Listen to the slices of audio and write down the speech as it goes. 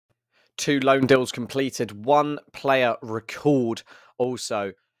Two loan deals completed, one player recalled.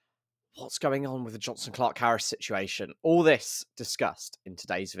 Also, what's going on with the Jonson Clarke-Harris situation? All this discussed in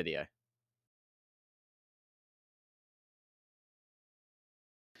today's video.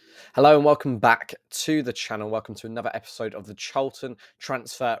 Hello and welcome back to the channel. Welcome to another episode of the Charlton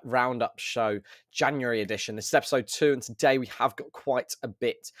Transfer Roundup Show, January edition. This is episode 2, and today we have got quite a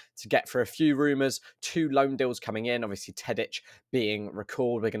bit to get through. A few rumours, 2 loan deals coming in, obviously Tedic being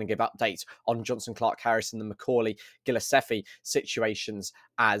recalled. We're going to give updates on Jonson Clarke-Harris and the Macauley Gillesphey situations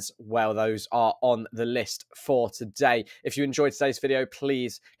as well. Those are on the list for today. If you enjoyed today's video,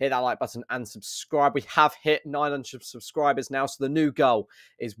 please hit that like button and subscribe. We have hit 900 subscribers now, so the new goal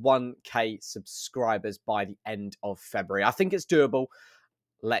is 1K subscribers by the end of February. I think it's doable.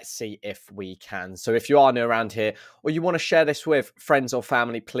 Let's see if we can. So if you are new around here or you want to share this with friends or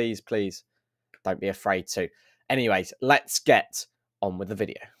family, please don't be afraid to. Anyways, let's get on with the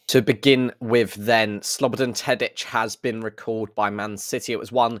video. To begin with then, Slobodan Tedic has been recalled by Man City. It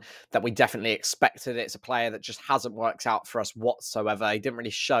was one that we definitely expected. It's a player that just hasn't worked out for us whatsoever. He didn't really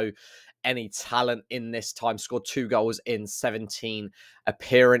show any talent in this time, scored 2 goals in 17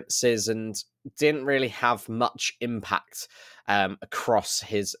 appearances and didn't really have much impact across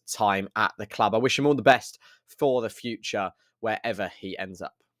his time at the club. I wish him all the best for the future wherever he ends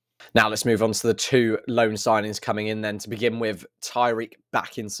up. Now let's move on to the 2 loan signings coming in then. To begin with, Tyreeq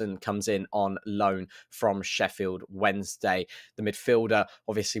Bakinson comes in on loan from Sheffield Wednesday. The midfielder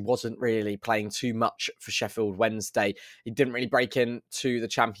obviously wasn't really playing too much for Sheffield Wednesday. He didn't really break into the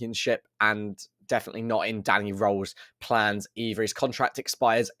Championship and definitely not in Danny Roll's plans either. His contract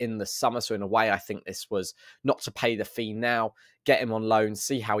expires in the summer, so in a way I think this was not to pay the fee now, get him on loan,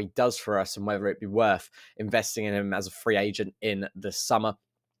 see how he does for us and whether it'd be worth investing in him as a free agent in the summer.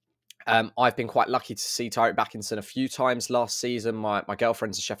 I've been quite lucky to see Tyreeq Bakinson a few times last season. My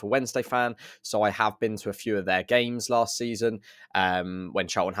girlfriend's a Sheffield Wednesday fan, so I have been to a few of their games last season when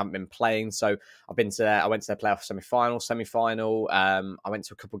Charlton haven't been playing. So I went to their playoff semi-final. I went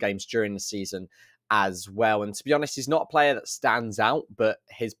to a couple of games during the season as well. And to be honest, he's not a player that stands out, but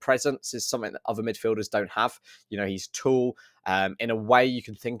his presence is something that other midfielders don't have. You know, he's tall. In a way, you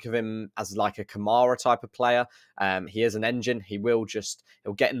can think of him as like a Kamara type of player. He is an engine. He'll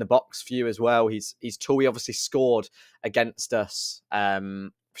get in the box for you as well. He's tall. He obviously scored against us,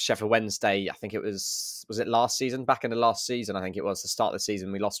 Sheffield Wednesday. I think it was it last season? Back in the last season, I think it was the start of the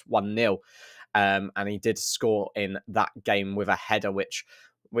season. We lost 1-0. And he did score in that game with a header, which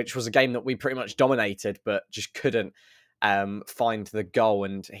was a game that we pretty much dominated, but just couldn't find the goal.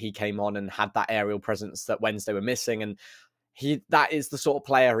 And he came on and had that aerial presence that Wednesday were missing. And that is the sort of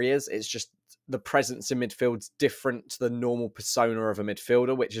player he is. It's just the presence in midfield's different to the normal persona of a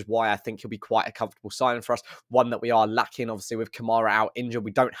midfielder, which is why I think he'll be quite a comfortable signing for us. One that we are lacking, obviously, with Kamara out injured.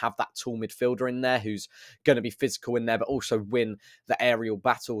 We don't have that tall midfielder in there who's going to be physical in there, but also win the aerial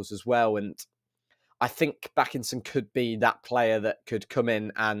battles as well. And I think Bakinson could be that player that could come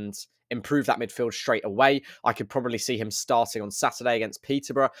in and improve that midfield straight away. I could probably see him starting on Saturday against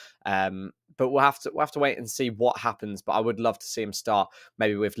Peterborough, but we'll have to wait and see what happens. But I would love to see him start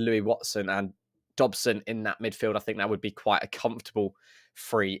maybe with Louis Watson and Dobson in that midfield. I think that would be quite a comfortable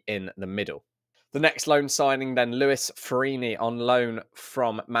three in the middle. The next loan signing then, Fiorini on loan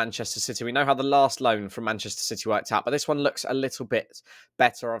from Manchester City. We know how the last loan from Manchester City worked out, but this one looks a little bit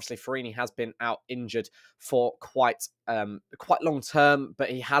better. Obviously, Fiorini has been out injured for quite long term, but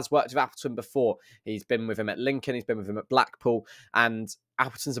he has worked with Appleton before. He's been with him at Lincoln, he's been with him at Blackpool, and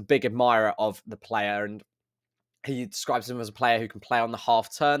Appleton's a big admirer of the player, and he describes him as a player who can play on the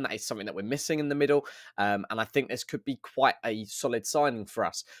half turn. That is something that we're missing in the middle. And I think this could be quite a solid signing for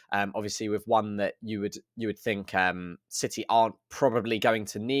us. Obviously, with one that you would think City aren't probably going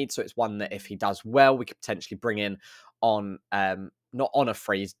to need. So it's one that if he does well, we could potentially bring in on, not on a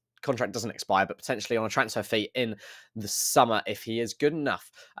free, contract doesn't expire, but potentially on a transfer fee in the summer if he is good enough.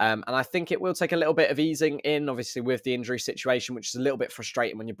 And I think it will take a little bit of easing in, obviously, with the injury situation, which is a little bit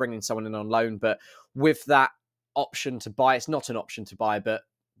frustrating when you're bringing someone in on loan. But with that option to buy, it's not an option to buy, but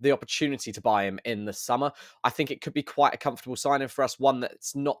the opportunity to buy him in the summer, I think it could be quite a comfortable signing for us, one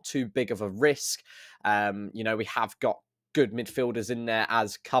that's not too big of a risk. You know, we have got good midfielders in there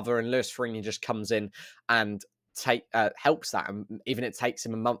as cover, and Fiorini just comes in and helps that, and even it takes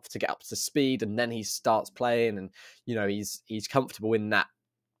him a month to get up to speed, and then he starts playing, and you know, he's comfortable in that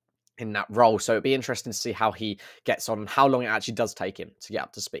role. So it'd be interesting to see how he gets on and how long it actually does take him to get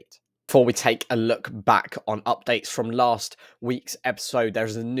up to speed. Before we take a look back on updates from last week's episode,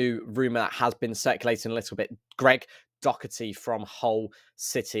 there's a new rumour that has been circulating a little bit. Greg Docherty from Hull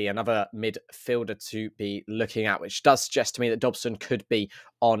City, another midfielder to be looking at, which does suggest to me that Dobson could be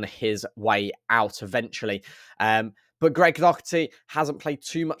on his way out eventually. But Greg Docherty hasn't played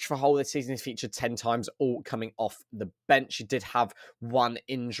too much for Hull this season. He's featured 10 times, all coming off the bench. He did have one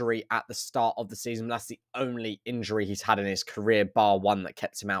injury at the start of the season. That's the only injury he's had in his career, bar one that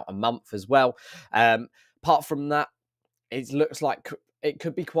kept him out a month as well. Apart from that, it looks like it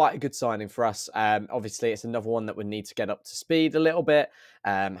could be quite a good signing for us. Obviously, it's another one that would need to get up to speed a little bit,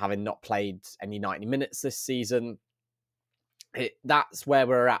 having not played any 90 minutes this season. That's where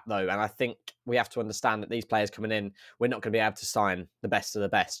we're at, though. And I think we have to understand that these players coming in, we're not going to be able to sign the best of the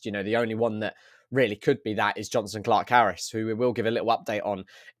best. You know, the only one that really could be that is Jonson Clarke-Harris, who we will give a little update on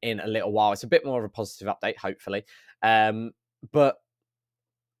in a little while. It's a bit more of a positive update, hopefully. But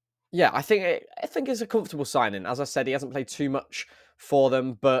yeah, I think it's a comfortable signing. As I said, he hasn't played too much for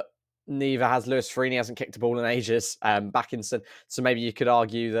them, but neither has Lewis Fiorini. Hasn't kicked a ball in ages. Bakinson. So maybe you could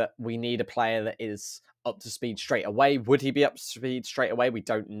argue that we need a player that is up to speed straight away. Would he be up to speed straight away? We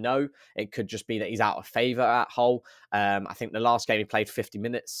don't know. It could just be that he's out of favour at Hull. I think the last game he played 50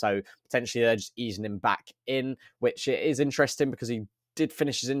 minutes, so potentially they're just easing him back in, which is interesting because he did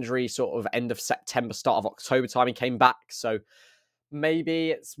finish his injury sort of end of September, start of October time he came back. So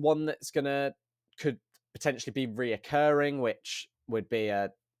maybe it's one that's could potentially be reoccurring, which would be a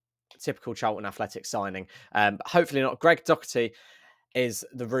typical Charlton Athletic signing. But hopefully not. Greg Docherty is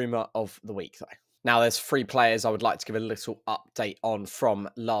the rumour of the week, though. Now, there's 3 players I would like to give a little update on from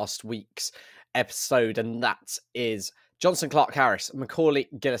last week's episode, and that is Jonson Clarke-Harris, Macauley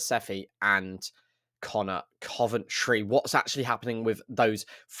Gillesphey, and Conor Coventry. What's actually happening with those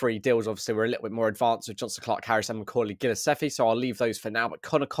 3 deals? Obviously, we're a little bit more advanced with Jonson Clarke-Harris and Macauley Gillesphey, so I'll leave those for now. But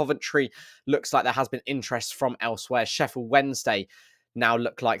Conor Coventry looks like there has been interest from elsewhere. Sheffield Wednesday now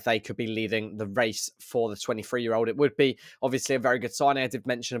look like they could be leading the race for the 23-year-old. It would be obviously a very good signing. I did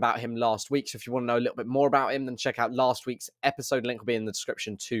mention about him last week, so if you want to know a little bit more about him, then check out last week's episode. Link will be in the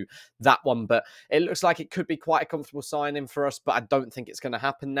description to that one. But it looks like it could be quite a comfortable signing for us, but I don't think it's going to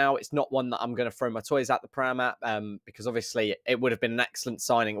happen now. It's not one that I'm going to throw my toys at the pram at, because obviously it would have been an excellent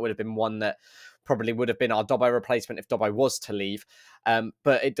signing. It would have been one that probably would have been our Dobbo replacement if Dobbo was to leave.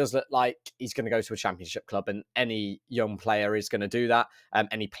 But it does look like he's going to go to a championship club, and any young player is going to do that.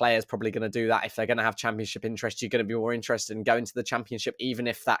 Any player is probably going to do that. If they're going to have championship interest, you're going to be more interested in going to the championship, even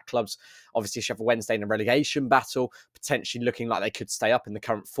if that club's obviously Sheffield Wednesday in a relegation battle, potentially looking like they could stay up in the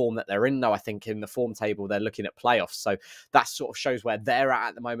current form that they're in. Though I think in the form table, they're looking at playoffs. So that sort of shows where they're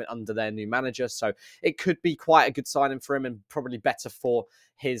at the moment under their new manager. So it could be quite a good signing for him, and probably better for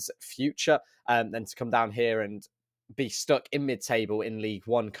his future than to come down here and be stuck in mid-table in League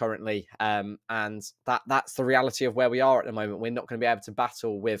One currently. And that's the reality of where we are at the moment. We're not going to be able to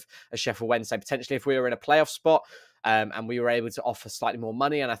battle with a Sheffield Wednesday. Potentially if we were in a playoff spot and we were able to offer slightly more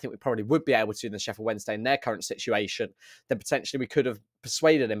money, and I think we probably would be able to in the Sheffield Wednesday in their current situation, then potentially we could have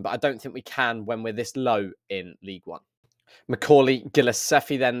persuaded him. But I don't think we can when we're this low in League One. Macauley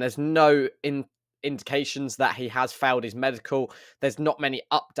Gillesphey then, there's no indications that he has failed his medical. There's not many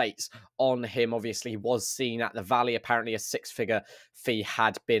updates on him. Obviously, he was seen at the Valley. Apparently, a 6-figure fee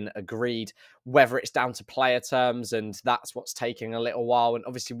had been agreed. Whether it's down to player terms, and that's what's taking a little while. And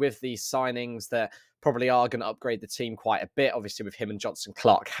obviously, with these signings, that probably are going to upgrade the team quite a bit. Obviously, with him and Jonson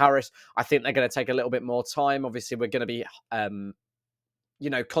Clarke-Harris, I think they're going to take a little bit more time. Obviously, we're going to be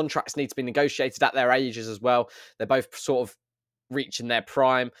contracts need to be negotiated at their ages as well. They're both sort of reaching their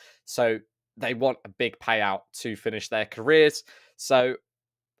prime. So they want a big payout to finish their careers. So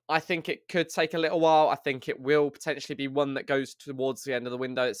I think it could take a little while. I think it will potentially be one that goes towards the end of the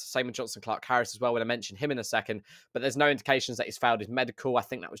window. It's the same with Jonson Clarke-Harris as well, when I mention him in a second. But there's no indications that he's failed his medical. I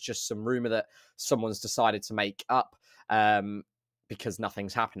think that was just some rumour that someone's decided to make up because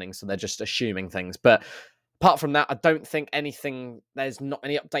nothing's happening. So they're just assuming things. But apart from that, I don't think there's not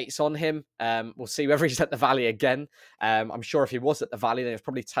any updates on him. We'll see whether he's at the Valley again. I'm sure if he was at the Valley, then he was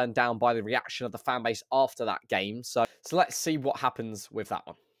probably turned down by the reaction of the fan base after that game. So let's see what happens with that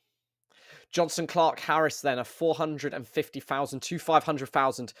one. Jonson Clarke-Harris then, a 450,000 to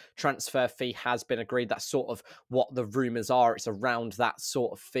 500,000 transfer fee has been agreed. That's sort of what the rumours are. It's around that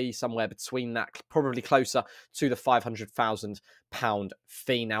sort of fee, somewhere between that, probably closer to the £500,000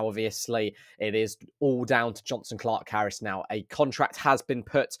 fee. Now, obviously, it is all down to Jonson Clarke-Harris now. A contract has been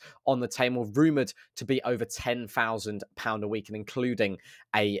put on the table, rumoured to be over £10,000 a week, and including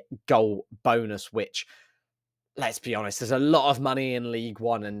a goal bonus, which, let's be honest, there's a lot of money in League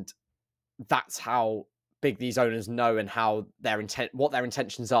One, and that's how big these owners know and how what their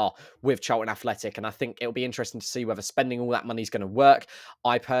intentions are with Charlton Athletic. And I think it'll be interesting to see whether spending all that money is going to work.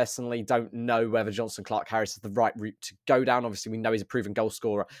 I personally don't know whether Jonson Clarke-Harris is the right route to go down. Obviously, we know he's a proven goal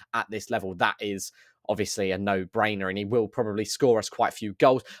scorer at this level. That is obviously a no-brainer, and he will probably score us quite a few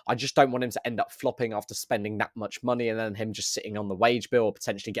goals. I just don't want him to end up flopping after spending that much money and then him just sitting on the wage bill or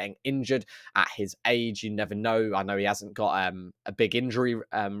potentially getting injured at his age. You never know. I know he hasn't got a big injury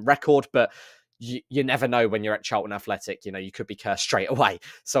record, but you never know when you're at Charlton Athletic. You know, you could be cursed straight away.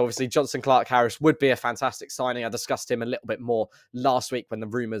 So obviously Jonson Clarke-Harris would be a fantastic signing. I discussed him a little bit more last week when the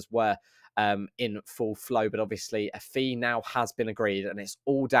rumours were in full flow, but obviously a fee now has been agreed, and it's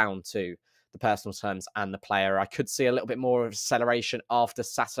all down to the personal terms and the player. I could see a little bit more of acceleration after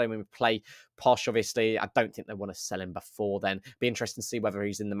Saturday when we play Posh. Obviously, I don't think they want to sell him before then. Be interesting to see whether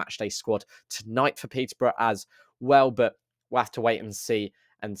he's in the matchday squad tonight for Peterborough as well, but we'll have to wait and see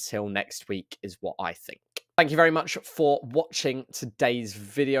until next week is what I think. Thank you very much for watching today's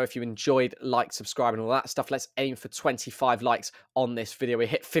video. If you enjoyed, like, subscribe and all that stuff. Let's aim for 25 likes on this video. We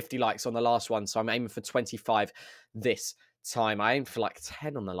hit 50 likes on the last one, so I'm aiming for 25 this time. I aimed for like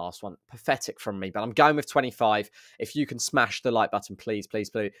 10 on the last one. Pathetic from me, but I'm going with 25. If you can smash the like button, please, please,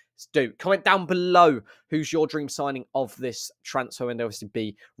 please do. Comment down below who's your dream signing of this transfer window. Obviously,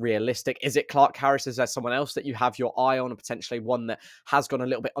 be realistic. Is it Clarke-Harris? Is there someone else that you have your eye on, or potentially one that has gone a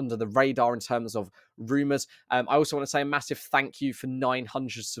little bit under the radar in terms of rumours? I also want to say a massive thank you for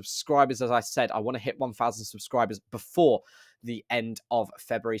 900 subscribers. As I said, I want to hit 1,000 subscribers before the end of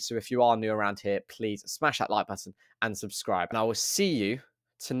February. So if you are new around here, please smash that like button and subscribe. And I will see you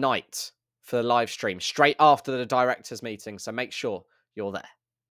tonight for the live stream straight after the directors meeting. So make sure you're there.